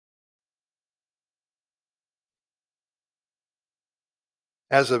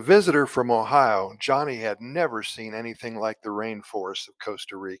As a visitor from Ohio, Johnny had never seen anything like the rainforests of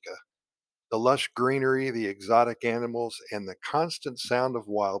Costa Rica. The lush greenery, the exotic animals, and the constant sound of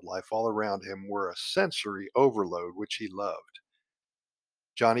wildlife all around him were a sensory overload which he loved.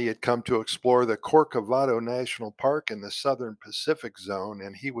 Johnny had come to explore the Corcovado National Park in the southern Pacific zone,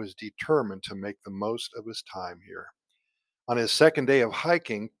 and he was determined to make the most of his time here. On his second day of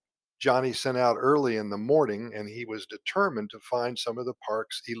hiking, Johnny sent out early in the morning, and he was determined to find some of the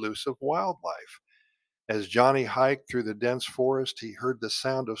park's elusive wildlife. As Johnny hiked through the dense forest, he heard the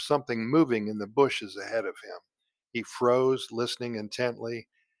sound of something moving in the bushes ahead of him. He froze, listening intently,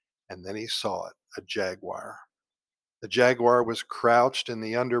 and then he saw it, a jaguar. The jaguar was crouched in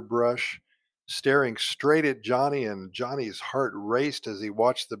the underbrush, staring straight at Johnny, and Johnny's heart raced as he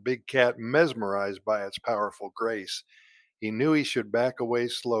watched the big cat, mesmerized by its powerful grace. He knew he should back away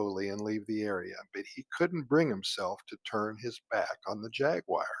slowly and leave the area, but he couldn't bring himself to turn his back on the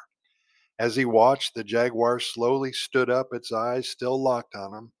jaguar. As he watched, the jaguar slowly stood up, its eyes still locked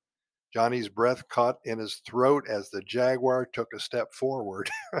on him. Johnny's breath caught in his throat as the jaguar took a step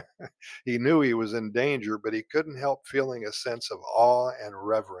forward. He knew he was in danger, but he couldn't help feeling a sense of awe and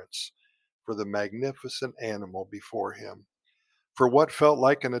reverence for the magnificent animal before him. For what felt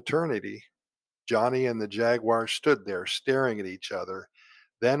like an eternity, Johnny and the jaguar stood there staring at each other.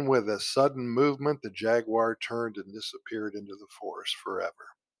 Then, with a sudden movement, the jaguar turned and disappeared into the forest forever.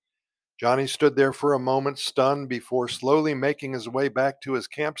 Johnny stood there for a moment, stunned, before slowly making his way back to his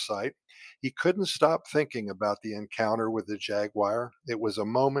campsite. He couldn't stop thinking about the encounter with the jaguar. It was a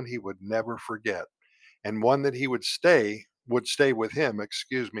moment he would never forget, and one that he would stay with him,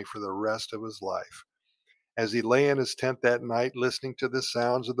 for the rest of his life. As he lay in his tent that night, listening to the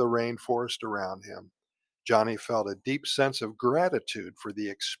sounds of the rainforest around him, Johnny felt a deep sense of gratitude for the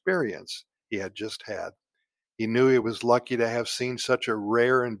experience he had just had. He knew he was lucky to have seen such a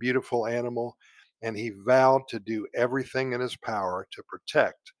rare and beautiful animal, and he vowed to do everything in his power to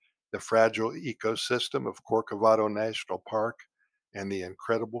protect the fragile ecosystem of Corcovado National Park and the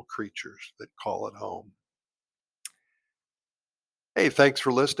incredible creatures that call it home. Hey, thanks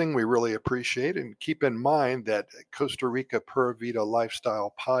for listening. We really appreciate it. And keep in mind that Costa Rica Pura Vida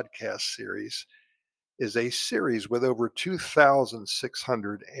Lifestyle podcast series is a series with over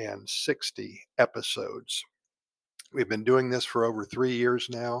 2,660 episodes. We've been doing this for over 3 years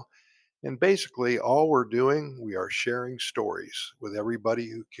now. And basically, all we're doing, we are sharing stories with everybody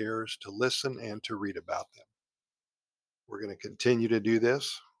who cares to listen and to read about them. We're going to continue to do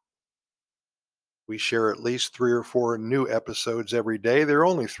this. We share at least 3 or 4 new episodes every day. They're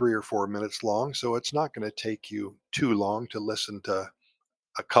only 3 or 4 minutes long, so it's not going to take you too long to listen to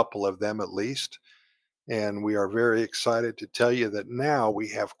a couple of them at least. And we are very excited to tell you that now we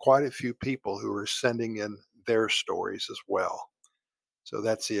have quite a few people who are sending in their stories as well. So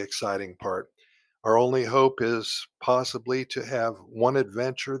that's the exciting part. Our only hope is possibly to have one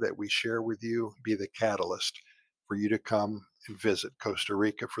adventure that we share with you be the catalyst for you to come and visit Costa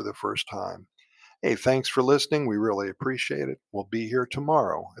Rica for the first time. Hey, thanks for listening. We really appreciate it. We'll be here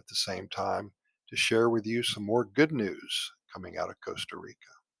tomorrow at the same time to share with you some more good news coming out of Costa Rica.